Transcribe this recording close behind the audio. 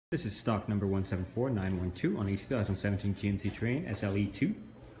This is stock number 174912 on a 2017 GMC Terrain SLE-2,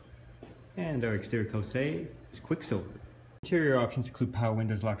 and our exterior color today is Quicksilver. Interior options include power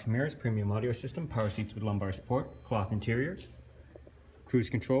windows, locks and mirrors, premium audio system, power seats with lumbar support, cloth interior, cruise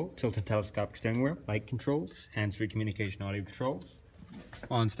control, tilt and telescopic steering wheel, light controls, hands-free communication audio controls,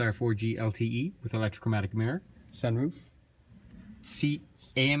 OnStar 4G LTE with electrochromatic mirror, sunroof, seat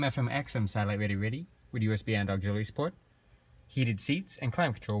AM FM XM satellite radio ready with USB and auxiliary support, heated seats and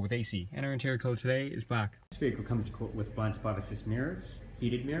climate control with AC, and our interior color today is black. This vehicle comes equipped with blind spot assist mirrors,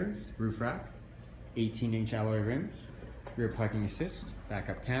 heated mirrors, roof rack, 18-inch alloy rims, rear parking assist,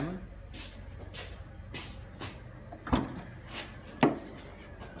 backup camera, and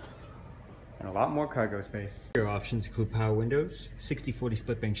a lot more cargo space. Your options include power windows, 60/40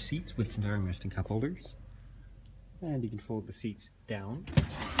 split bench seats with center armrest and cup holders, and you can fold the seats down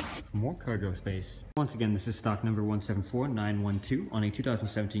for more cargo space. Once again, this is stock number 174912 on a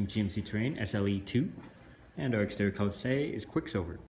 2017 GMC Terrain SLE-2, and our exterior color today is Quicksilver.